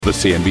The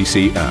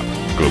CNBC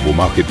app. Global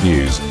market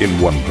news in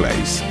one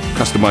place.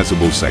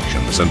 Customizable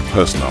sections and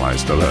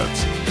personalized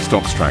alerts.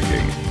 Stocks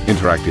tracking,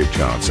 interactive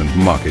charts and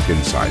market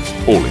insights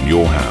all in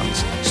your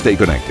hands. Stay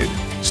connected.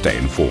 Stay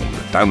informed.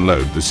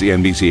 Download the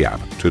CNBC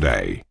app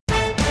today.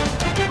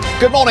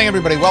 Good morning,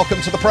 everybody.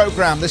 Welcome to the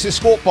program. This is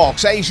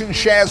Squawk. Asian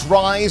shares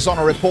rise on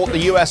a report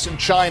the US and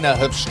China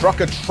have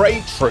struck a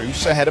trade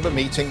truce ahead of a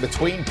meeting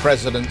between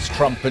Presidents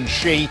Trump and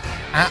Xi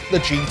at the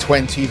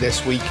G20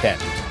 this weekend.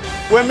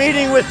 We're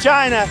meeting with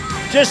China.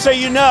 Just so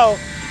you know,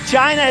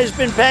 China has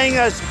been paying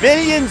us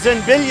billions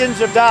and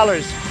billions of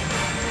dollars.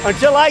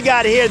 Until I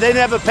got here, they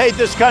never paid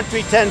this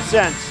country 10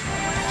 cents.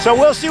 So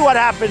we'll see what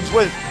happens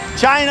with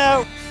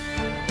China.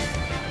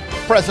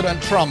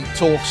 President Trump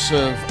talks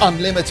of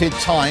unlimited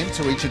time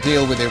to reach a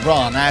deal with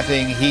Iran,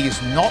 adding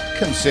he's not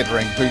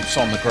considering boots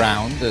on the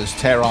ground, as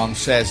Tehran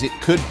says it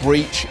could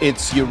breach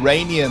its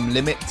uranium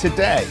limit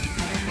today.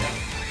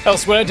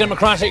 Elsewhere,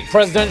 Democratic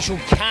presidential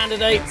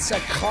candidates, a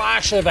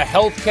clash over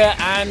healthcare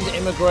and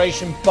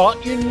immigration,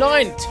 but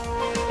unite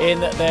in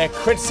their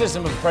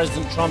criticism of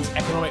President Trump's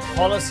economic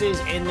policies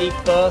in the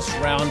first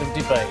round of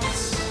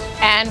debates.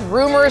 And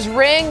rumors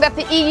ring that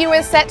the EU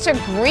is set to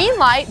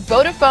greenlight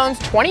Vodafone's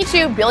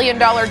 $22 billion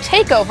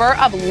takeover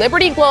of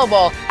Liberty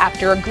Global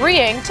after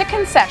agreeing to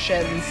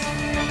concessions.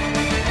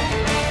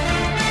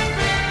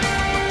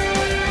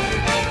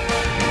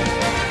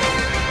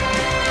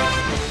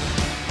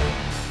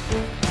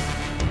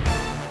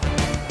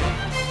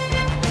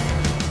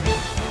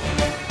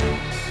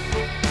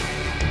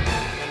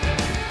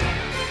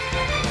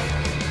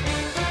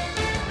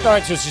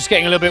 Director was just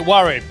getting a little bit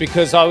worried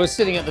because I was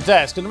sitting at the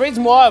desk, and the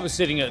reason why I was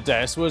sitting at the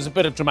desk was a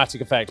bit of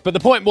dramatic effect. But the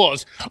point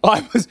was,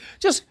 I was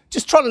just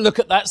trying to look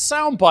at that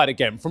soundbite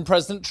again from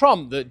President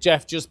Trump that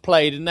Jeff just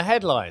played in the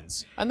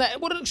headlines. And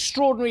what an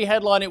extraordinary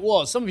headline it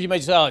was. Some of you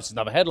may say, oh, it's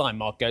another headline,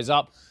 mark goes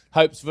up.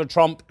 Hopes for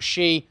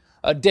Trump-Xi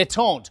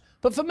détente.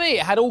 But for me,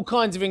 it had all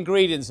kinds of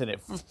ingredients in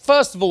it.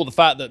 First of all, the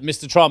fact that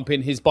Mr. Trump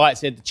in his bite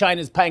said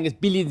China's paying us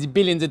billions and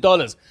billions of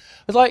dollars.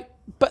 I was like,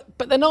 but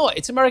they're not.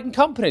 It's American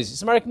companies.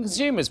 It's American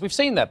consumers. We've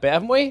seen that bit,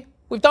 haven't we?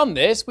 We've done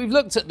this. We've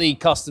looked at the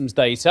customs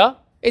data.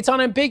 It's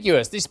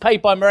unambiguous. This is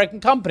paid by American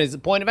companies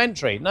at point of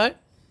entry. No?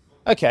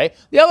 Okay.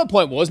 The other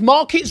point was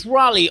markets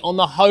rally on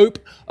the hope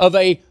of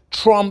a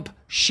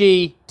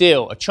Trump-Xi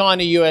deal, a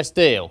China-US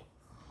deal.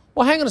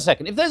 Well, hang on a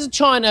second. If there's a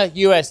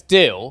China-US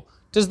deal,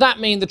 does that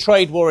mean the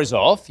trade war is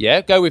off?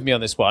 Yeah, go with me on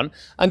this one.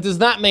 And does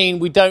that mean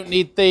we don't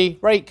need the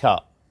rate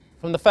cut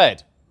from the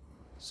Fed?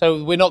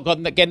 So we're not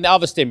getting the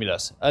other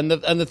stimulus. And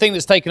the thing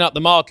that's taken up the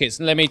markets,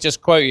 and let me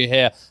just quote you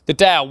here, the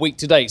Dow week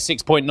to date,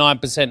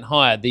 6.9%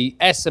 higher. The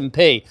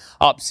S&P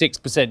up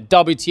 6%.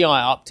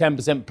 WTI up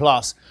 10%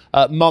 plus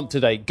month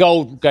to date.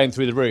 Gold going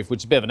through the roof,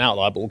 which is a bit of an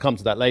outlier, but we'll come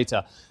to that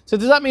later. So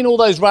does that mean all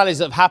those rallies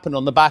that have happened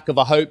on the back of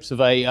the hopes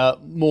of a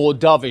more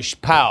dovish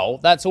Powell,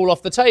 that's all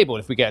off the table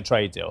if we get a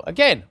trade deal?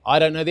 Again, I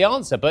don't know the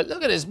answer, but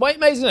look at this. Wait,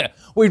 amazing, isn't it?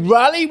 We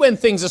rally when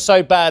things are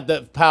so bad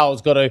that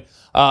Powell's got to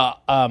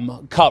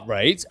cut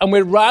rates, and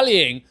we're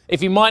rallying if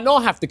he might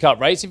not have to cut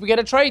rates if we get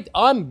a trade.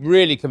 I'm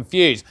really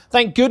confused.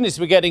 Thank goodness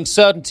we're getting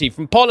certainty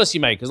from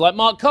policymakers like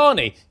Mark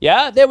Carney.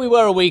 Yeah, there we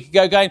were a week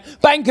ago going,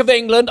 Bank of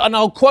England, and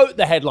I'll quote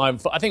the headline,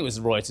 I think it was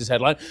the Reuters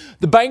headline,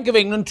 the Bank of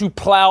England to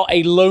plough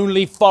a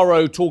lonely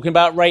furrow talking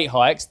about rate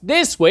hikes.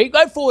 This week,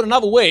 go forward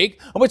another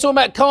week, and we're talking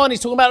about Carney's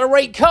talking about a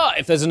rate cut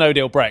if there's a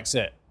no-deal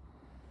Brexit.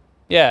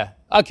 Yeah.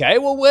 Okay,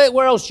 well,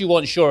 where else do you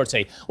want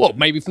surety? Well,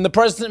 maybe from the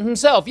president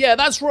himself. Yeah,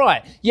 that's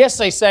right.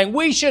 Yesterday saying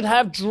we should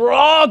have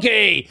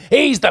Draghi.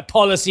 He's the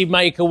policy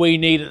maker we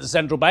need at the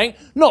central bank.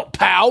 Not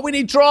Powell, we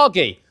need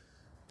Draghi.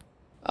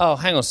 Oh,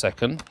 hang on a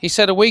second. He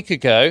said a week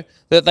ago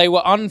that that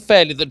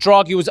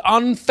Draghi was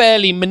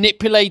unfairly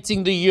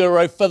manipulating the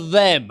euro for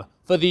them,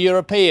 for the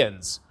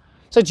Europeans.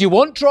 So do you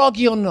want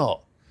Draghi or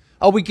not?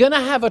 Are we going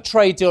to have a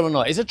trade deal or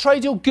not? Is a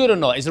trade deal good or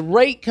not? Is a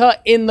rate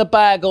cut in the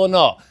bag or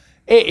not?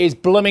 It is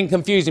blooming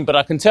confusing, but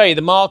I can tell you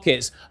the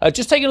markets are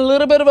just taking a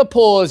little bit of a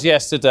pause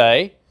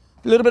yesterday.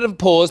 A little bit of a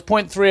pause,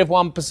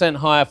 0.3%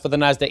 higher for the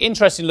Nasdaq.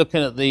 Interesting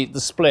looking at the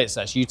splits,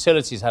 actually.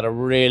 Utilities had a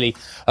really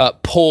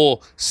poor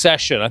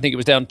session. I think it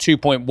was down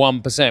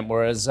 2.1%,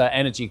 whereas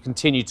energy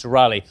continued to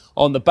rally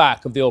on the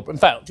back of the oil. In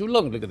fact, do you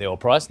look at the oil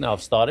price? Now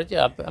I've started.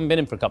 Yeah, I haven't been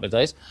in for a couple of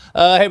days.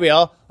 Here we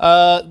are.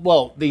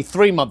 Well, the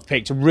 3-month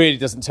picture really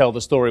doesn't tell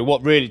the story.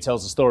 What really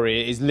tells the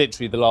story is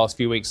literally the last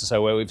few weeks or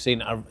so where we've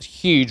seen a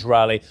huge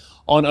rally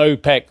on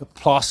OPEC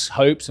plus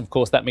hopes. Of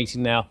course, that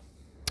meeting now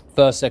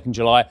 1st, 2nd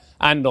July,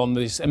 and on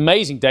this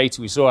amazing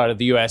data we saw out of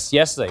the US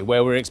yesterday,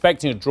 where we were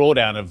expecting a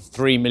drawdown of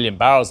 3 million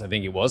barrels, I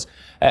think it was,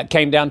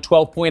 came down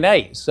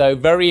 12.8. So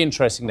very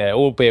interesting there,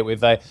 albeit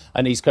with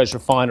an East Coast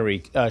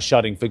refinery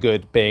shutting for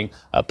good being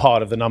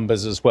part of the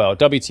numbers as well.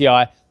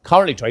 WTI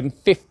currently trading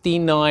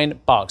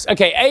 $59.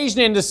 Okay,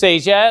 Asian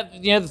indices,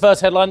 the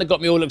first headline that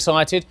got me all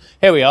excited.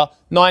 Here we are,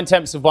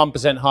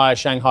 0.9% higher,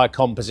 Shanghai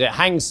Composite.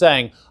 Hang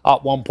Seng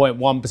up 1.1%,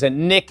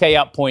 Nikkei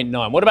up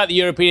 0.9%. What about the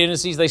European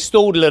indices? They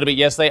stalled a little bit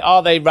yesterday.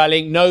 Are they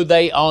rallying? No,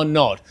 they are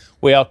not.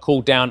 We are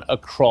cooled down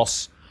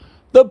across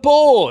the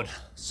board.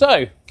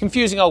 So,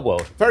 confusing old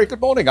world. Very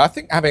good morning. I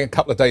think having a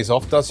couple of days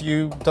off does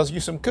you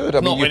some good. I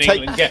Not mean, you when take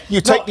England get-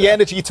 you take Not- the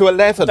energy to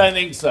 11. I don't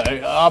think so.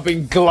 I've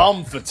been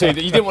glum for 2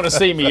 days. You didn't want to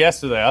see me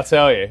yesterday, I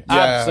tell you.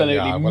 Absolutely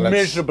well,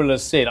 miserable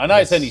as sin. I know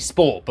it's only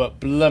sport, but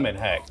blooming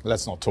heck.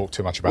 Let's not talk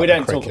too much about We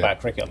don't cricket. talk about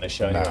cricket on this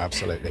show. No, here.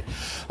 absolutely.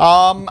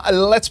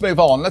 Let's move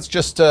on. Let's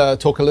just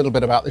talk a little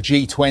bit about the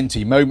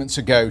G20. Moments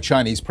ago,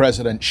 Chinese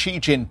President Xi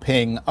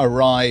Jinping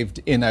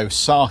arrived in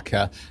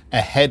Osaka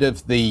ahead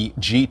of the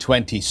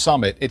G20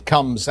 summit. It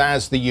comes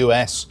as the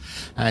US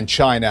and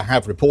China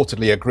have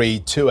reportedly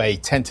agreed to a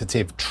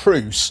tentative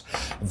truce.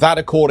 That,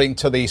 according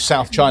to the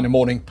South China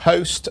Morning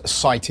Post,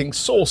 citing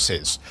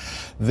sources.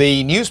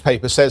 The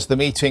newspaper says the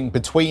meeting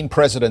between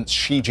Presidents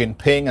Xi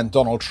Jinping and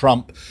Donald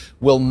Trump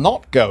will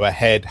not go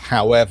ahead,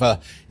 however,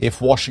 if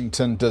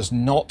Washington does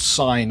not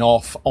sign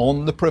off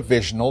on the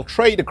provisional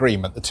trade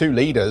agreement. The two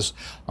leaders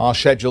are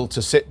scheduled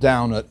to sit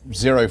down at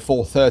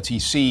 04:30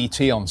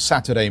 CET on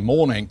Saturday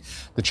morning.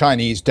 The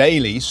Chinese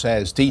Daily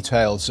says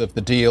details of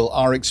the deal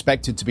are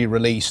expected to be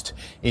released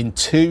in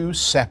two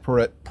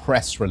separate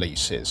press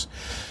releases.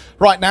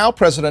 Right now,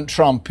 President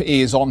Trump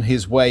is on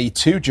his way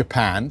to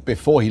Japan.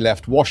 Before he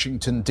left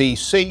Washington,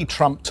 D.C.,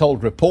 Trump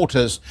told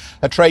reporters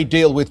a trade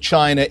deal with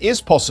China is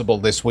possible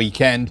this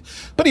weekend,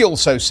 but he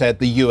also said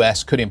the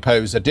U.S. could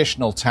impose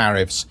additional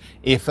tariffs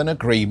if an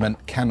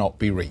agreement cannot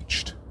be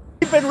reached.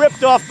 We've been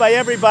ripped off by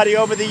everybody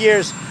over the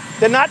years.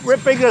 They're not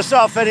ripping us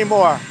off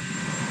anymore.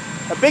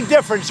 A big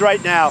difference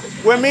right now.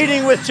 We're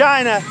meeting with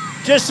China.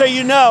 Just so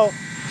you know,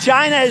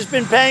 China has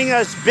been paying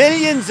us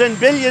billions and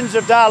billions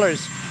of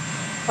dollars.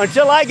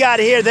 Until I got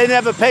here, they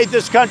never paid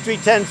this country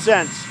 10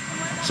 cents.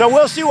 So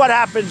we'll see what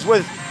happens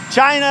with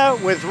China,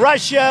 with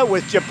Russia,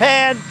 with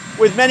Japan,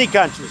 with many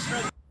countries.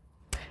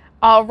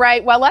 All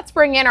right. Well, let's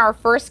bring in our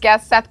first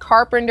guest, Seth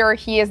Carpenter.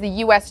 He is the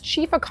U.S.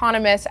 chief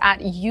economist at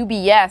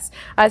UBS.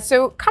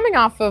 So coming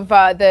off of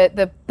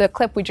the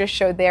clip we just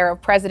showed there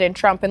of President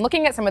Trump and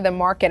looking at some of the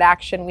market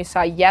action we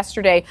saw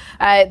yesterday,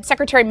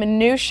 Secretary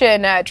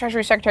Mnuchin,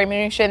 Treasury Secretary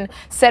Mnuchin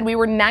said we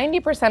were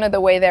 90% of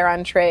the way there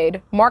on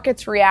trade.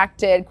 Markets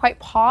reacted quite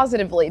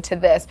positively to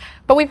this.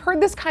 But we've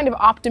heard this kind of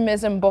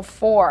optimism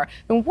before.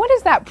 And what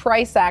does that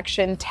price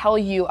action tell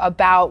you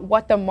about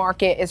what the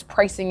market is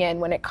pricing in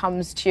when it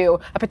comes to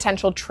a potential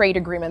trade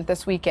agreement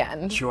this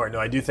weekend? Sure. No,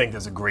 I do think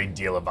there's a great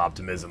deal of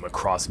optimism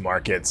across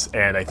markets.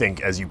 And I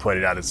think, as you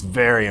pointed out, it's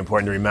very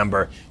important to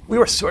remember we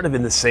were sort of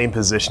in the same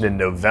position in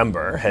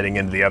November heading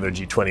into the other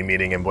G20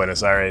 meeting in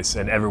Buenos Aires,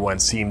 and everyone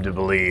seemed to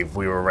believe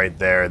we were right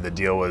there. The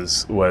deal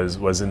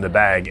was in the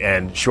bag.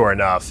 And sure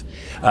enough,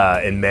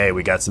 in May,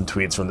 we got some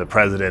tweets from the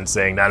president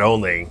saying not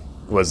only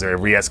was there a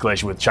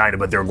re-escalation with China,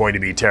 but there were going to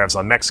be tariffs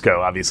on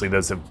Mexico. Obviously,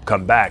 those have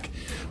come back.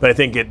 But I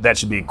think that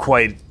should be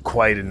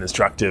quite an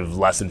instructive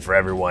lesson for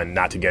everyone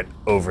not to get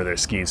over their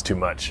skis too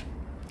much.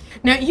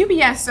 Now,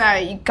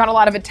 UBS got a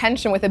lot of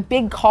attention with a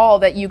big call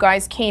that you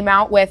guys came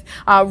out with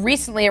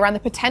recently around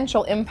the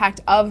potential impact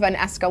of an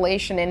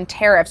escalation in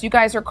tariffs. You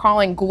guys are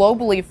calling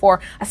globally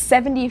for a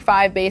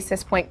 75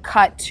 basis point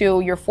cut to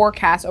your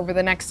forecast over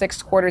the next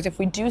 6 quarters if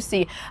we do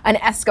see an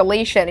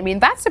escalation. I mean,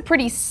 that's a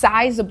pretty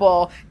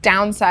sizable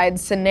downside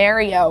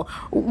scenario.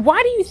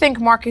 Why do you think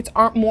markets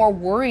aren't more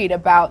worried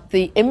about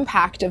the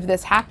impact of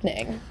this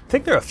happening? I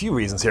think there are a few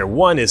reasons here.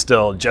 One is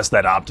still just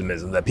that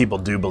optimism that people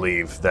do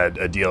believe that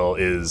a deal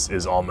is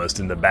almost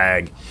in the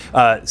bag.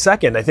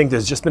 Second, I think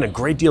there's just been a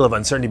great deal of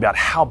uncertainty about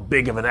how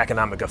big of an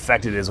economic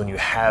effect it is when you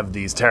have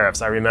these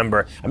tariffs. I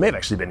remember I may have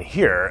actually been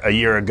here a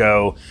year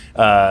ago,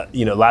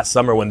 last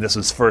summer when this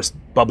was first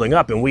bubbling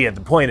up, and we at the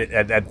point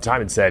at the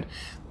time had said,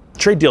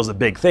 trade deal is a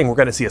big thing. We're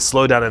going to see a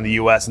slowdown in the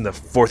U.S. in the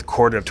fourth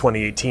quarter of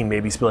 2018,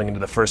 maybe spilling into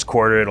the first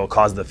quarter. It'll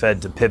cause the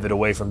Fed to pivot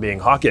away from being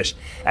hawkish.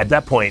 At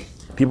that point,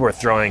 people were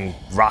throwing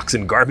rocks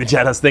and garbage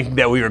at us, thinking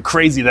that we were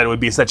crazy that it would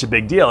be such a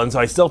big deal. And so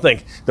I still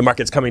think the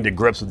market's coming to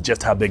grips with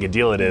just how big a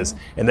deal it is,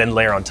 and then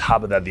layer on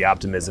top of that the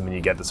optimism, and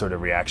you get the sort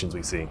of reactions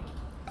we see.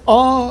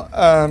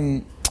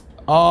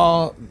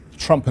 Are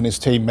Trump and his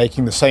team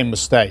making the same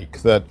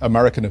mistake that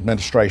American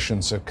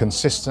administrations have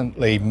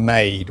consistently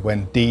made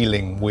when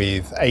dealing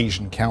with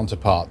Asian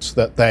counterparts,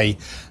 that they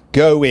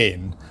go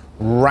in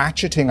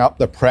ratcheting up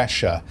the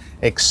pressure,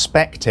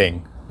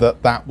 expecting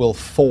that will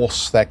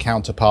force their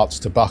counterparts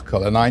to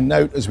buckle? And I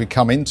note as we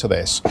come into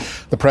this,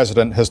 the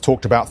president has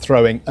talked about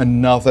throwing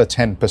another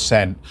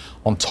 10%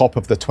 on top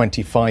of the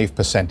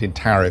 25% in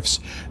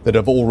tariffs that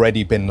have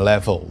already been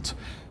leveled.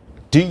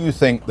 Do you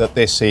think that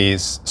this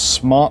is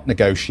smart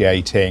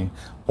negotiating,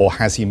 or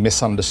has he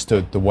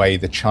misunderstood the way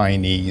the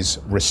Chinese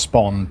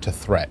respond to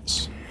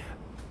threats?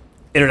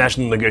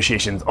 International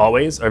negotiations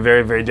always are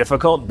very, very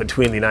difficult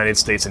between the United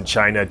States and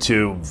China,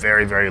 two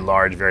very, very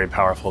large, very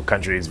powerful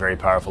countries, very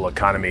powerful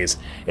economies.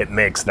 It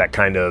makes that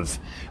kind of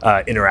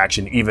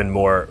interaction even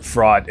more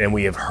fraught. And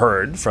we have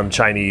heard from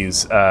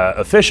Chinese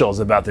officials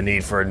about the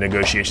need for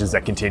negotiations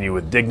that continue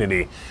with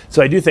dignity.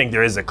 So I do think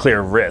there is a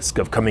clear risk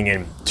of coming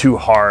in too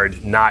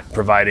hard, not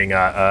providing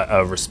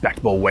a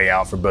respectable way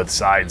out for both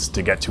sides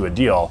to get to a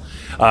deal.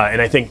 And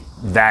I think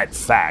that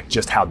fact,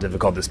 just how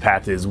difficult this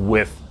path is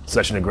with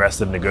such an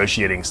aggressive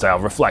negotiating style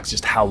reflects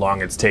just how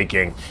long it's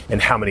taking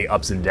and how many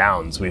ups and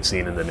downs we've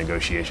seen in the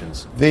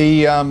negotiations.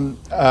 The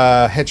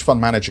hedge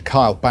fund manager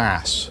Kyle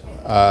Bass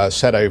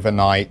said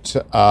overnight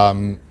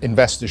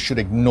investors should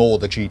ignore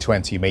the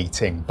G20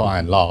 meeting by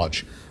and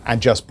large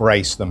and just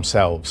brace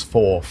themselves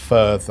for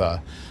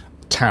further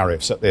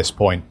tariffs at this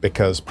point,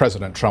 because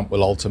President Trump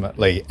will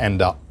ultimately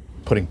end up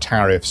putting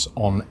tariffs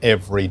on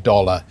every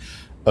dollar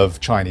of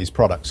Chinese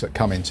products that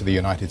come into the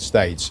United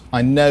States.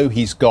 I know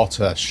he's got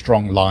a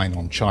strong line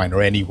on China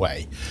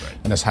anyway,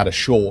 and has had a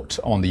short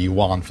on the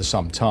yuan for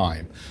some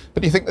time.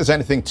 But do you think there's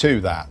anything to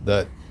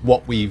that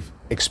what we've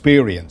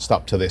experienced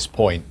up to this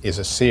point is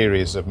a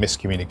series of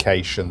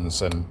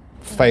miscommunications and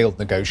failed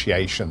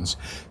negotiations?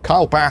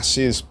 Kyle Bass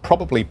is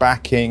probably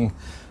backing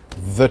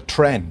the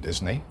trend,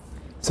 isn't he?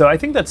 So I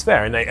think that's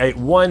fair. And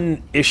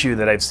one issue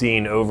that I've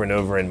seen over and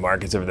over in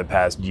markets over the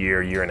past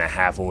year and a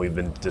half when we've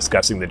been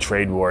discussing the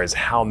trade war is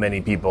how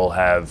many people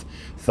have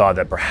thought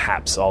that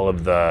perhaps all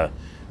of the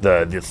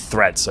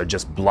threats are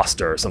just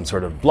bluster or some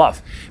sort of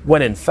bluff,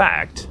 when in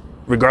fact,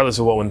 regardless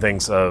of what one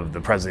thinks of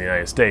the President of the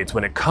United States,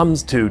 when it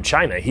comes to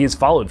China, he has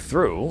followed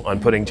through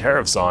on putting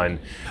tariffs on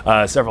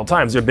several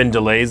times. There have been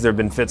delays, there have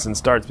been fits and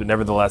starts, but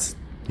nevertheless,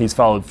 he's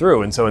followed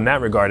through. And so in that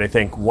regard, I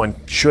think one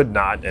should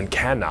not and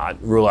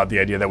cannot rule out the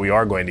idea that we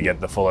are going to get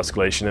the full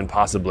escalation and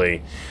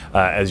possibly,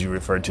 as you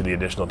referred to, the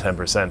additional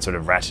 10% sort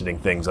of ratcheting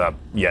things up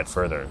yet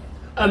further.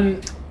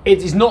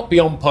 It is not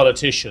beyond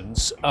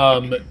politicians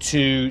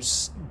to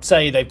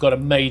say they've got a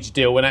major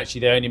deal when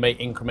actually they only make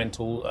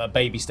incremental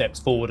baby steps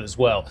forward as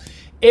well.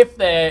 If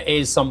there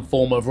is some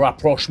form of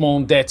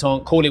rapprochement,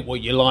 détente, call it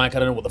what you like, I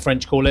don't know what the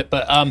French call it,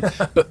 but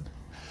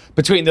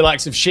between the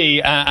likes of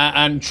Xi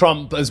and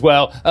Trump as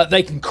well,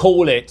 they can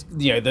call it,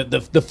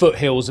 the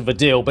foothills of a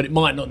deal, but it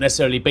might not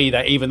necessarily be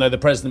that, even though the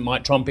president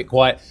might trump it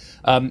quite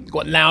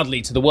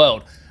loudly to the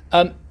world.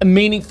 A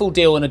meaningful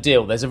deal and a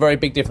deal. There's a very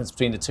big difference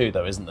between the two,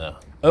 though, isn't there?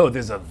 Oh,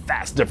 there's a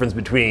vast difference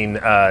between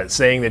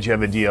saying that you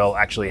have a deal,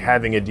 actually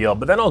having a deal.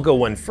 But then I'll go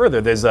one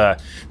further.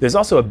 There's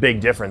also a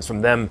big difference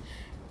from them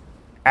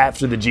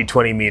after the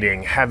G20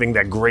 meeting, having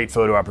that great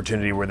photo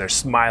opportunity where they're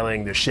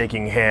smiling, they're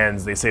shaking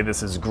hands, they say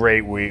this is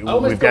great, we've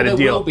got a deal.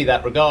 There will be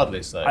that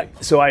regardless, though.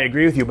 So I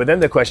agree with you, but then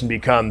the question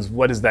becomes,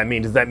 what does that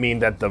mean? Does that mean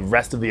that the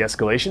rest of the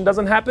escalation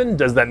doesn't happen?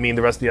 Does that mean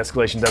the rest of the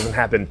escalation doesn't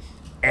happen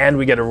and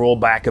we get a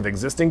rollback of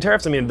existing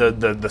tariffs? I mean,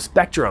 the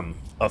spectrum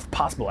of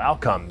possible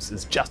outcomes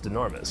is just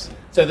enormous.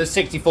 So the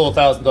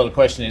 $64,000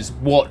 question is,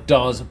 what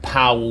does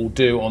Powell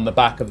do on the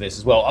back of this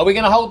as well? Are we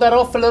going to hold that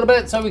off a little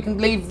bit so we can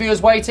leave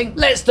viewers waiting?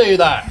 Let's do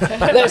that.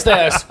 Let's do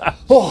this.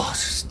 Oh,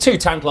 it's too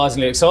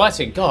tantalisingly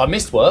exciting. God, I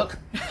missed work.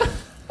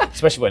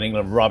 Especially when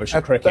England rubbish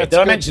at cricket. Did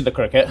I mention the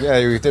cricket? Yeah,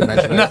 you did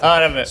mention it. No, I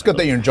haven't. It's good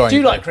that you're enjoying it. Do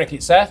you like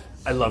cricket, Seth?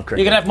 I love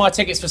cricket. You can have my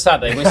tickets for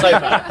Saturday. We're so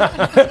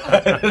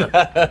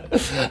bad.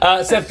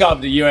 Seth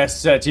Carpenter,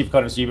 US Chief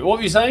Economist. What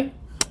were you saying?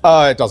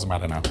 It doesn't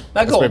matter now.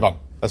 Let's move on.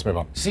 Let's move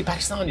on. Did you see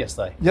Pakistan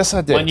yesterday? Yes,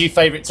 I did. My new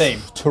favourite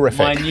team. Terrific.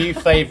 My new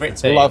favourite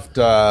team. Loved.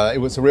 It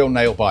was a real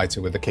nail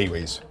biter with the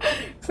Kiwis.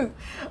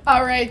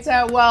 All right.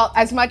 Well,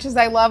 as much as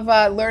I love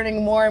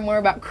learning more and more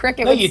about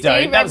cricket, no, with you Steve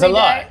don't. That was a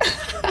lie.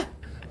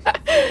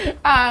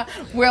 I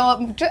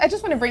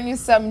just want to bring you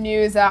some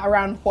news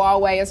around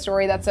Huawei, a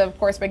story that's, of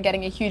course, been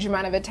getting a huge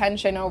amount of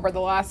attention over the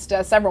last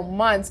several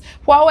months.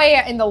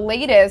 Huawei, in the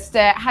latest,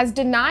 has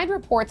denied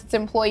reports its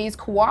employees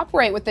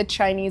cooperate with the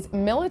Chinese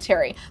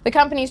military. The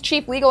company's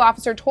chief legal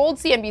officer told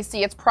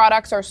CNBC its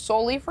products are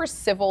solely for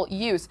civil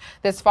use.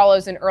 This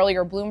follows an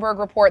earlier Bloomberg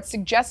report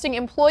suggesting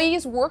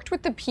employees worked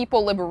with the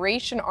People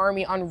Liberation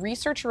Army on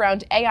research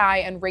around AI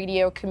and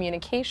radio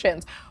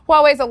communications.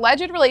 Huawei's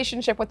alleged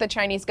relationship with the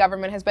Chinese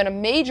government has been a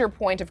major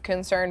point of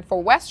concern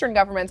for Western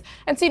governments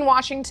and seen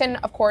Washington,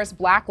 of course,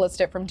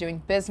 blacklist it from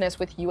doing business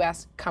with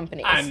U.S.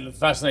 companies. And the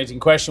fascinating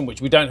question, which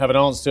we don't have an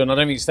answer to, and I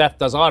don't think Steph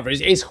does either,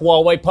 is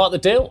Huawei part of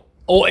the deal?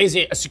 Or is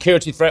it a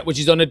security threat which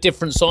is on a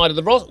different side of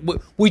the roster?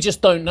 We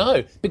just don't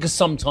know, because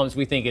sometimes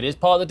we think it is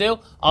part of the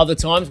deal. Other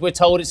times we're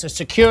told it's a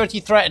security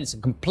threat and it's a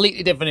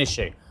completely different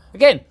issue.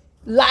 Again,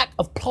 lack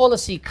of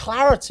policy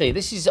clarity.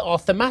 This is our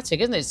thematic,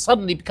 isn't it? It's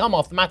suddenly become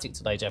our thematic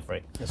today,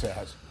 Jeffrey. Yes, it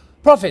has.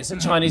 Profits at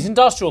Chinese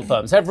industrial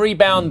firms have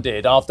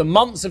rebounded after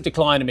months of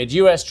decline amid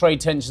US trade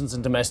tensions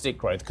and domestic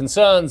growth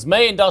concerns.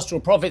 May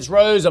industrial profits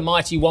rose a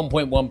mighty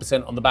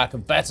 1.1% on the back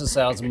of better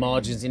sales and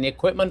margins in the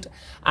equipment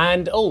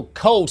and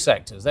coal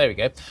sectors. There we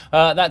go.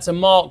 That's a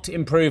marked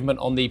improvement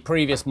on the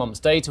previous month's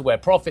data, where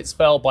profits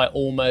fell by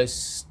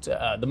almost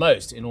the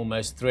most in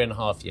almost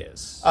 3.5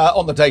 years.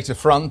 On the data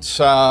front,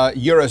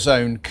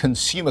 Eurozone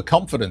consumer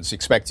confidence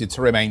expected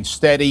to remain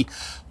steady,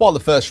 while the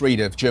first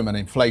read of German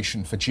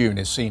inflation for June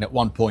is seen at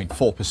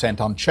 1.4%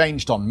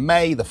 unchanged on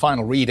May. The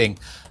final reading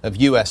of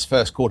US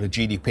first quarter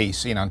GDP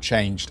seen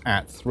unchanged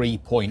at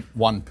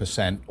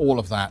 3.1%. All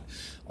of that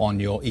on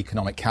your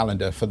economic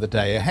calendar for the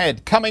day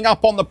ahead. Coming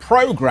up on the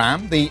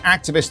programme, the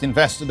activist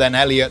investor then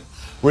Elliot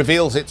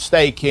reveals its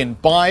stake in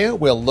Bayer.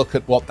 We'll look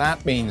at what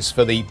that means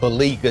for the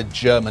beleaguered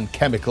German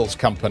chemicals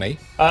company.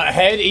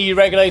 Ahead, EU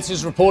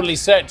regulators reportedly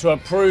set to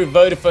approve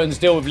Vodafone's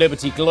deal with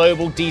Liberty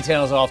Global.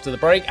 Details after the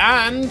break.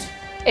 And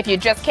if you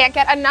just can't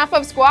get enough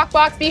of Squawk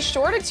Box, be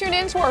sure to tune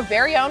in to our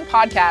very own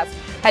podcast.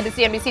 Head to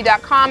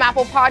CNBC.com,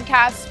 Apple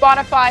Podcasts,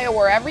 Spotify, or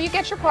wherever you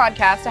get your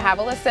podcasts to have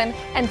a listen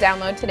and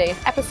download today's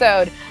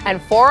episode.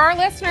 And for our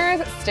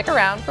listeners, stick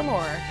around for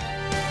more.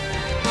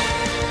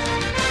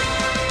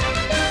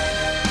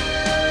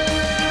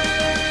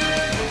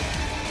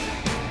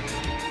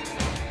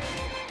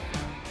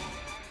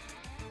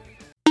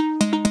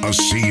 A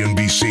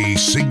CNBC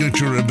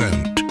signature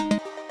event.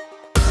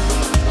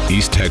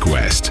 East Tech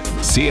West,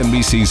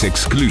 CNBC's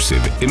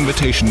exclusive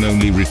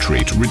invitation-only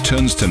retreat,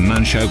 returns to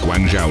Nanshao,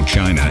 Guangzhou,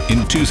 China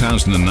in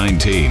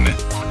 2019.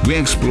 We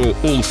explore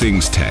all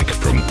things tech,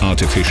 from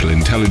artificial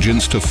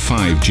intelligence to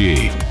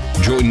 5G.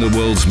 Join the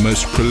world's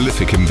most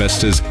prolific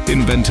investors,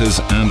 inventors,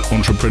 and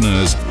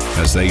entrepreneurs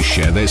as they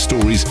share their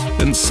stories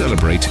and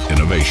celebrate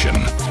innovation.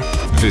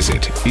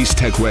 Visit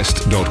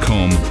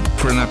easttechwest.com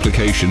for an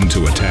application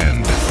to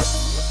attend.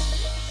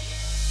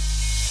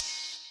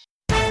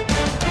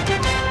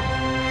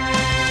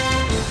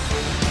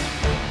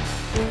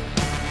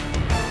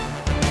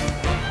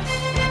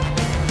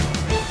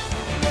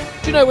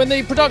 You know, when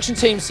the production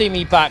team see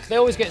me back, they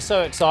always get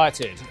so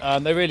excited.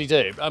 They really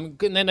do. And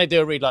then they do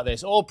a read like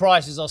this. Oil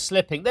prices are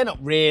slipping. They're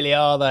not really,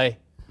 are they?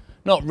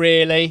 Not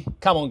really.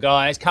 Come on,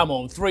 guys. Come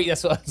on.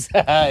 That's what I'm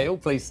saying. Oh,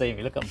 please see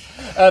me. Look at them.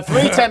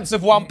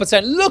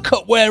 0.3%. Look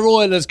at where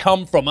oil has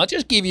come from. I'll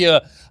just give you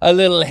a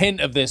little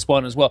hint of this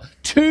one as well.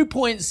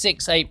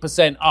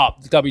 2.68%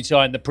 up, the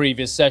WTI in the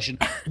previous session.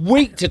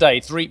 Week today,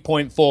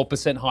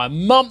 3.4% higher.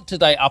 Month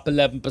today, up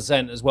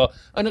 11% as well.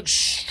 An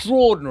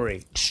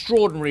extraordinary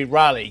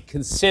rally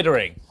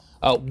considering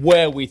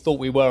where we thought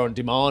we were on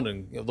demand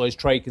and those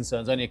trade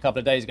concerns only a couple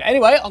of days ago.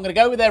 Anyway, I'm going to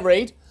go with their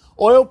read.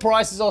 Oil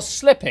prices are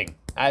slipping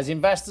as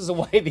investors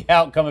await the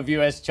outcome of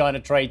US-China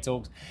trade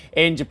talks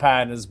in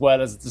Japan, as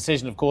well as a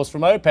decision, of course,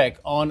 from OPEC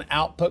on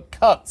output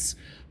cuts.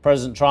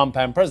 President Trump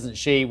and President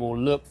Xi will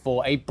look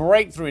for a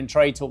breakthrough in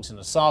trade talks in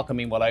Osaka.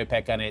 Meanwhile,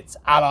 OPEC and its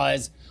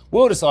allies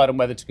will decide on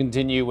whether to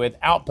continue with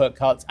output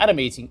cuts at a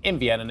meeting in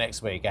Vienna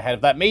next week. Ahead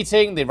of that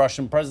meeting, the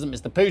Russian President,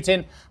 Mr.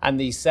 Putin, and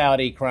the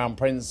Saudi Crown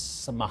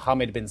Prince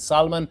Mohammed bin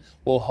Salman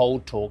will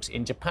hold talks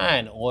in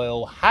Japan.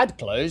 Oil had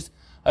closed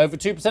over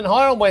 2%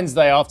 higher on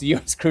Wednesday after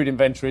US crude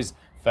inventories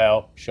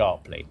fell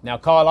sharply. Now,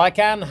 Kyle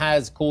Icahn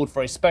has called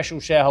for a special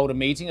shareholder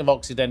meeting of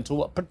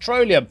Occidental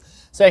Petroleum,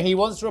 saying he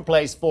wants to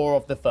replace 4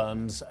 of the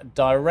firm's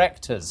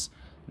directors.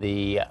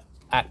 The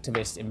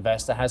activist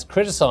investor has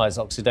criticised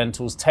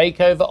Occidental's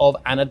takeover of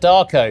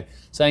Anadarko,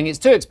 saying it's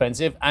too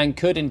expensive and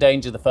could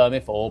endanger the firm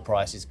if oil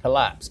prices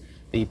collapse.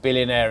 The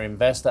billionaire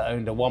investor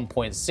owned a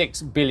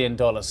 $1.6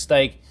 billion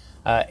stake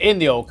in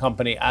the oil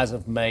company as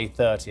of May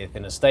 30th.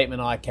 In a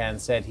statement, Icahn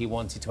said he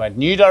wanted to add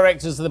new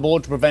directors to the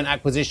board to prevent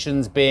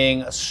acquisitions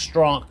being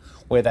struck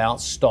without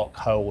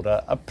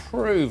stockholder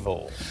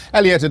approval.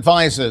 Elliott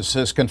Advisors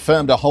has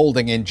confirmed a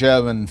holding in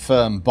German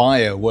firm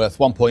Bayer worth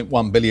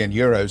 1.1 billion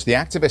euros. The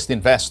activist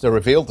investor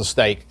revealed the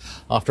stake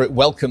after it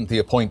welcomed the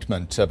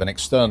appointment of an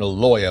external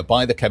lawyer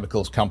by the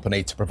chemicals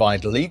company to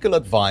provide legal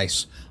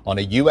advice on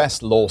a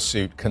US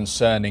lawsuit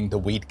concerning the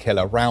weed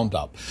killer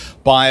Roundup.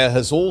 Bayer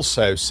has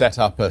also set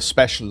up a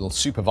special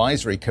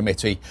supervisory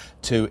committee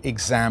to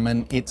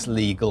examine its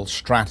legal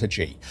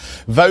strategy.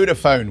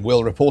 Vodafone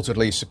will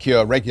reportedly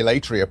secure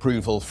regulatory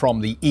approval from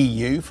the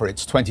EU for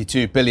its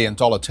 $22 billion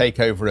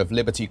takeover of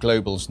Liberty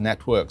Global's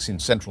networks in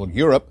Central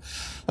Europe.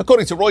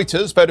 According to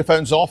Reuters,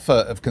 Vodafone's offer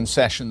of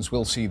concessions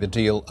will see the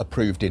deal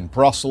approved in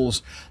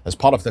Brussels. As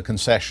part of the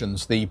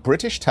concessions, the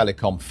British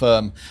telecom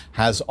firm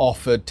has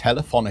offered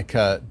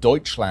Telefonica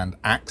Deutschland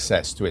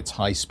access to its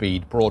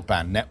high-speed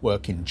broadband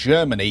network in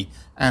Germany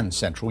and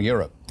Central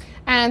Europe.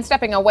 And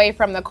stepping away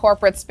from the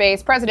corporate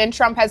space, President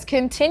Trump has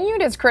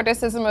continued his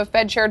criticism of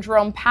Fed Chair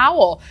Jerome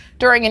Powell.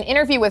 During an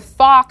interview with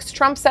Fox,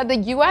 Trump said the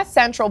U.S.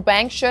 Central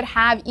Bank should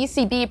have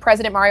ECB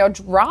President Mario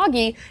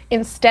Draghi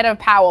instead of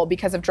Powell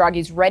because of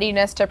Draghi's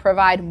readiness to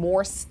provide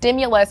more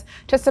stimulus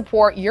to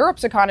support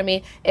Europe's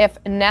economy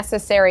if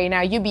necessary.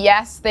 Now,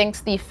 UBS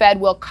thinks the Fed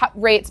will cut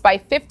rates by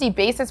 50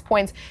 basis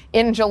points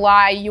in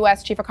July.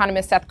 U.S. Chief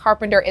Economist Seth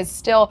Carpenter is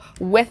still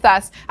with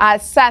us.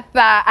 Seth,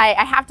 I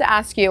have to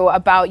ask you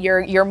about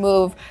your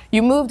move.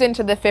 You moved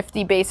into the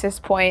 50 basis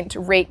point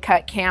rate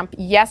cut camp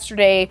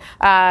yesterday.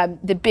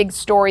 The big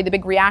story, the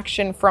big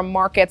reaction from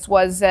markets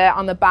was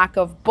on the back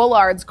of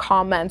Bullard's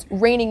comments,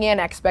 reining in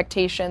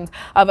expectations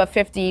of a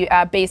 50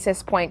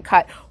 basis point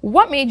cut.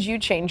 What made you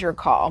change your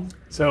call?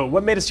 So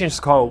what made us change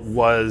the call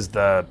was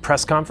the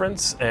press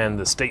conference and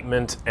the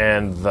statement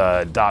and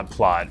the dot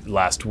plot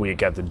last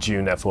week at the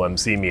June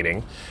FOMC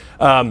meeting.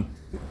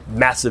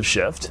 massive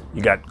shift.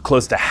 You got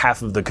close to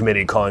half of the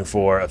committee calling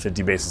for a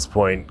 50 basis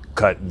point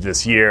cut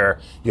this year.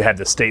 You had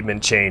the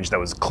statement change that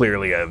was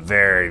clearly a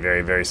very,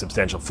 very, very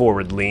substantial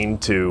forward lean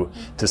to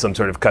some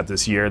sort of cut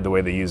this year, the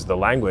way they used the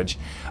language.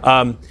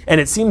 And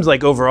it seems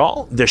like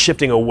overall, they're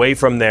shifting away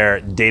from their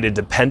data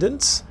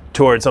dependence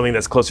towards something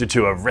that's closer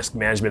to a risk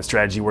management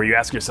strategy where you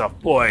ask yourself,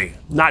 boy,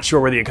 not sure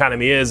where the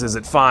economy is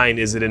it fine,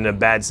 is it in a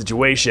bad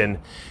situation?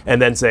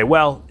 And then say,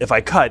 well, if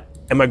I cut,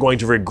 am I going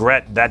to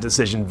regret that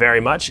decision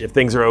very much if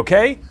things are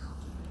okay?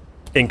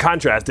 In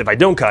contrast, if I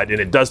don't cut and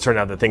it does turn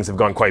out that things have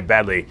gone quite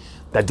badly,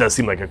 that does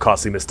seem like a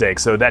costly mistake.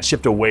 So that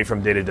shift away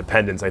from data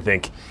dependence, I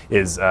think,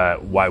 is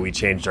why we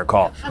changed our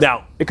call.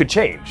 Now, it could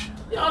change.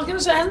 Yeah, I was going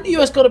to say, hasn't the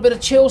US got a bit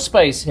of chill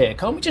space here?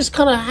 Can't we just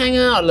kind of hang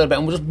out a little bit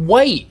and we'll just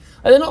wait?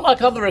 And they're not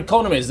like other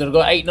economies that have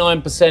got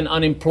 8-9%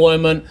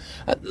 unemployment.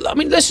 I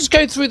mean, let's just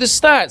go through the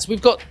stats.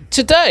 We've got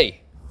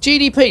today,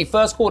 GDP,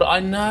 first quarter. I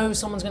know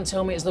someone's going to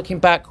tell me it's looking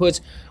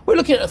backwards. We're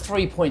looking at a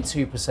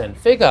 3.2%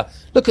 figure.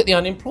 Look at the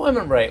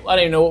unemployment rate. I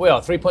don't even know what we are,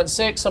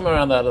 3.6, somewhere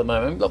around that at the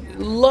moment. We've got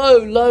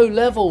low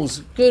levels,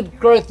 good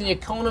growth in the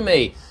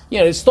economy. You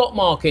know, the stock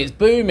market's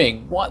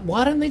booming.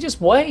 Why don't they just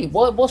wait?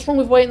 What's wrong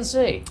with wait and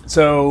see?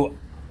 So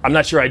I'm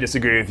not sure I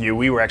disagree with you.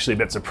 We were actually a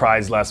bit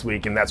surprised last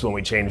week, and that's when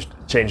we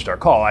changed our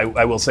call.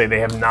 I will say they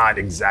have not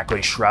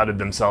exactly shrouded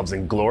themselves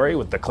in glory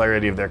with the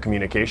clarity of their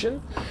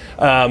communication.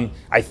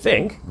 I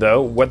think,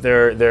 though, what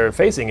they're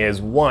facing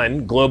is,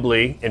 one,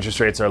 globally, interest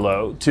rates are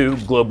low. Two,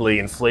 globally,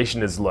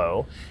 inflation is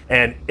low.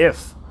 And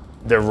if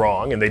they're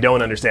wrong and they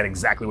don't understand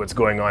exactly what's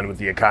going on with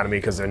the economy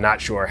because they're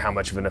not sure how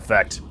much of an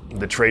effect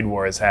the trade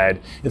war has had.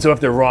 And so if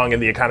they're wrong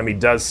and the economy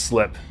does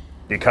slip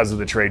because of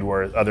the trade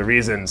war, other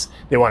reasons,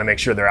 they want to make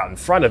sure they're out in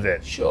front of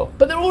it. Sure,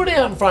 but they're already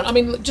out in front. I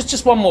mean,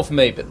 just one more for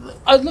me. But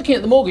I was looking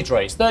at the mortgage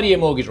rates, 30-year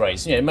mortgage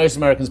rates. You know, most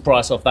Americans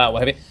price off that,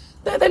 whatever.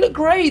 They look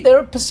great. They're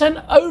over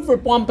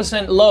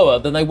 1% lower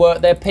than they were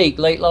at their peak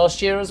late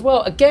last year as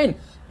well. Again,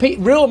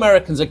 real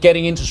Americans are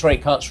getting interest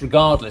rate cuts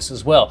regardless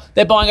as well.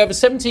 They're buying over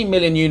 17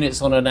 million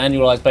units on an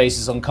annualized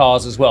basis on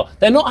cars as well.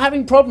 They're not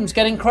having problems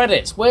getting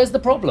credits. Where's the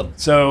problem?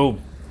 So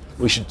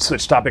we should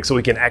switch topics so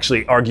we can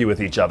actually argue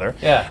with each other.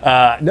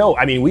 Yeah. No,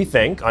 I mean, we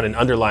think on an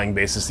underlying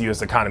basis, the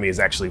U.S. economy is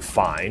actually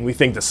fine. We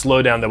think the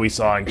slowdown that we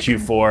saw in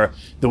Q4,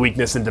 the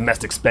weakness in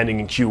domestic spending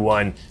in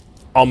Q1,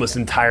 almost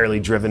entirely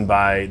driven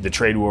by the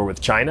trade war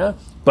with China.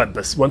 But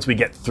once we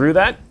get through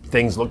that,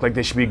 things look like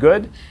they should be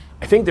good.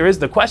 I think there is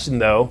the question,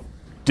 though,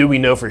 do we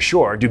know for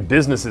sure? Do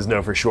businesses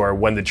know for sure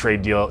when the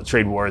trade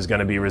war is going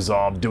to be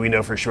resolved? Do we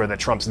know for sure that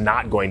Trump's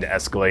not going to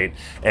escalate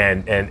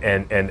and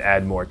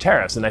add more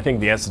tariffs? And I think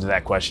the answer to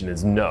that question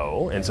is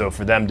no. And so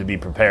for them to be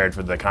prepared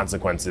for the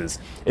consequences,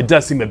 it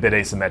does seem a bit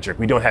asymmetric.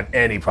 We don't have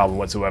any problem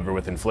whatsoever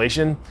with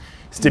inflation.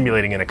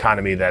 Stimulating an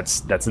economy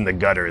that's in the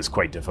gutter is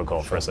quite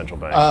difficult for a central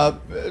bank.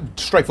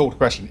 Straightforward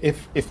question.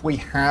 If we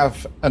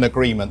have an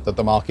agreement that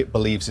the market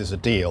believes is a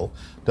deal,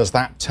 does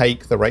that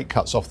take the rate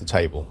cuts off the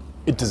table?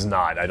 It does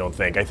not, I don't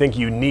think. I think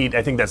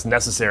that's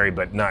necessary,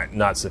 but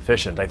not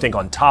sufficient. I think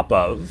on top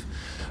of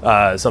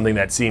something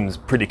that seems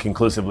pretty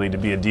conclusively to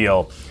be a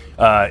deal,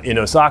 in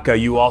Osaka,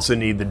 you also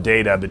need the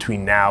data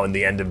between now and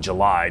the end of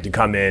July to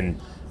come in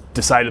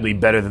decidedly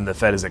better than the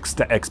Fed is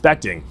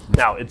expecting.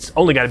 Now, it's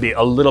only got to be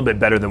a little bit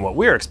better than what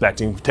we're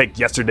expecting. Take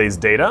yesterday's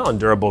data on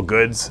durable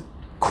goods.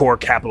 Core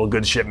capital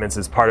goods shipments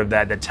is part of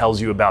that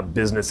tells you about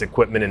business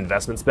equipment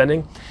investment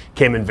spending.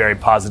 Came in very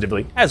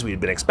positively, as we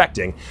had been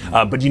expecting.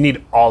 But you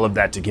need all of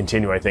that to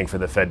continue, I think, for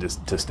the Fed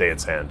to stay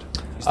its hand.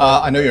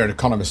 I know you're an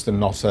economist and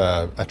not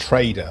a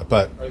trader,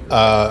 but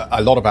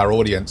a lot of our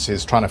audience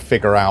is trying to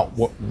figure out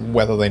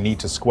whether they need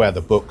to square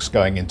the books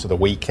going into the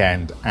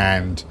weekend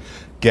and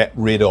get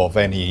rid of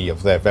any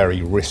of their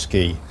very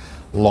risky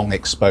long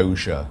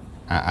exposure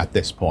at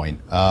this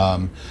point.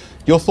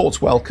 Your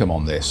thoughts welcome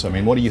on this. I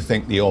mean, what do you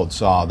think the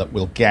odds are that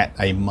we'll get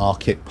a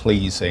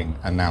market-pleasing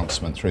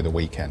announcement through the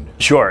weekend?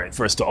 Sure.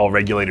 First, to all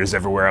regulators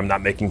everywhere, I'm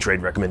not making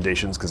trade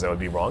recommendations because that would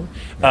be wrong.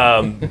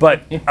 No,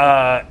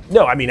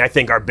 I mean, I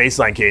think our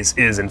baseline case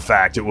is, in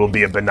fact, it will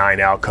be a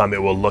benign outcome.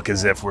 It will look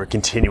as if we're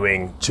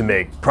continuing to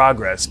make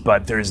progress,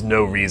 but there's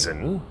no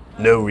reason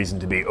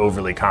to be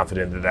overly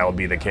confident that will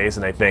be the case.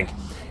 And I think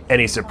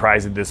any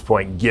surprise at this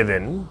point,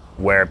 given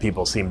where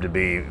people seem to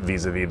be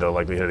vis-a-vis the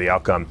likelihood of the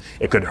outcome,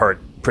 it could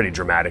hurt pretty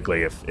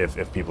dramatically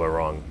if people are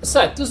wrong.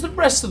 Seth, does the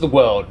rest of the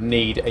world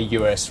need a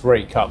US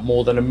rate cut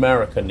more than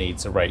America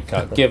needs a rate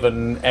cut,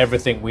 given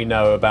everything we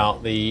know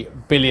about the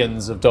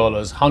billions of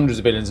dollars, hundreds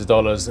of billions of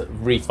dollars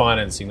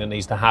refinancing that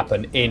needs to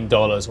happen in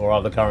dollars or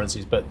other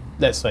currencies? But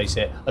let's face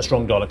it, a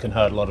strong dollar can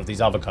hurt a lot of these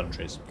other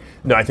countries.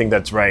 No, I think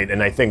that's right.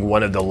 And I think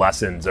one of the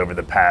lessons over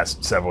the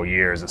past several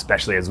years,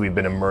 especially as we've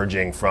been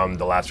emerging from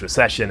the last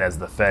recession, as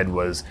the Fed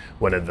was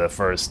one of the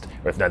first,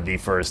 or if not the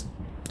first,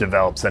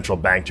 developed central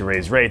bank to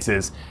raise rates,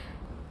 is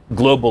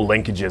global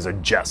linkages are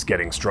just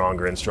getting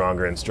stronger and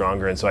stronger and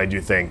stronger, and so I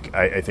think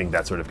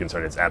that sort of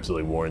concern is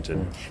absolutely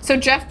warranted. So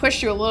Jeff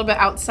pushed you a little bit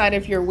outside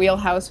of your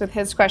wheelhouse with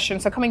his question.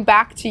 So coming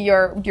back to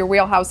your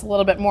wheelhouse a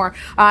little bit more,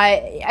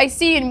 I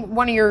see in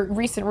one of your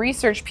recent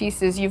research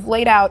pieces you've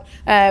laid out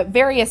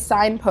various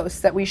signposts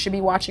that we should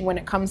be watching when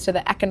it comes to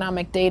the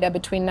economic data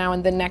between now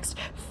and the next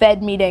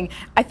Fed meeting.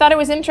 I thought it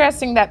was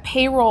interesting that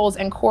payrolls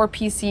and core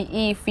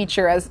PCE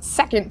feature as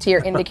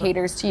second-tier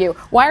indicators to you.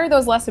 Why are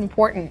those less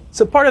important?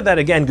 So part of that,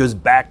 again, goes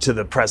back to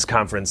the press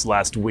conference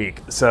last week.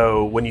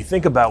 So when you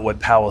think about what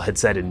Powell had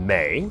said in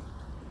May,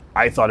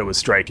 I thought it was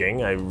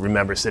striking. I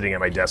remember sitting at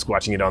my desk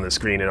watching it on the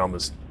screen and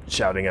almost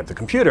shouting at the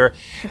computer.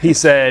 He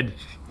said,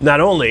 not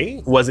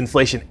only was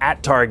inflation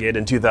at target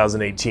in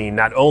 2018,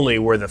 not only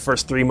were the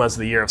first 3 months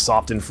of the year of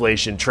soft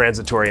inflation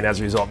transitory and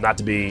as a result not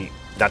to be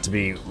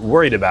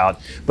worried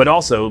about, but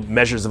also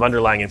measures of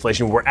underlying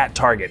inflation were at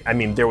target. I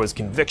mean, there was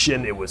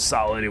conviction, it was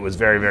solid, it was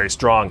very, very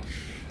strong.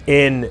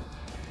 In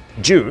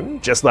June,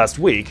 just last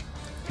week,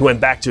 he went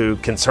back to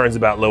concerns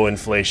about low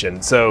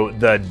inflation. So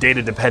the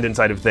data-dependent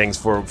side of things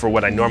for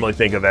what I normally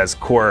think of as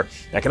core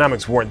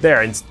economics weren't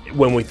there. And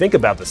when we think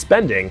about the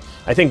spending,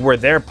 I think where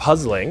they're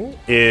puzzling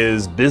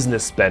is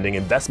business spending,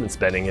 investment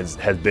spending has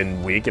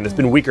been weak, and it's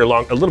been weaker a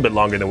little bit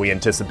longer than we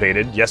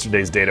anticipated.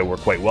 Yesterday's data were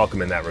quite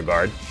welcome in that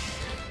regard.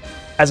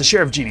 As a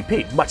share of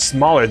GDP, much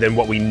smaller than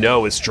what we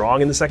know is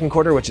strong in the second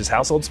quarter, which is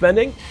household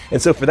spending.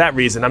 And so for that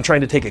reason, I'm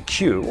trying to take a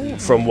cue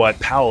from what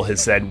Powell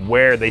has said,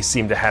 where they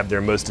seem to have their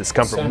most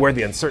discomfort, where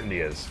the uncertainty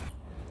is.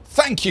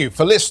 Thank you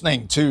for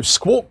listening to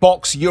Squawk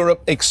Box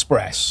Europe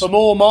Express. For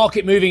more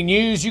market-moving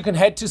news, you can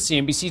head to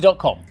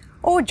cnbc.com.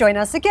 Or join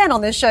us again on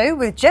the show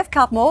with Jeff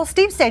Cutmore,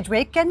 Steve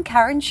Sedgwick and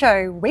Karen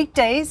Cho,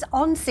 weekdays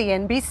on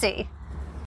CNBC.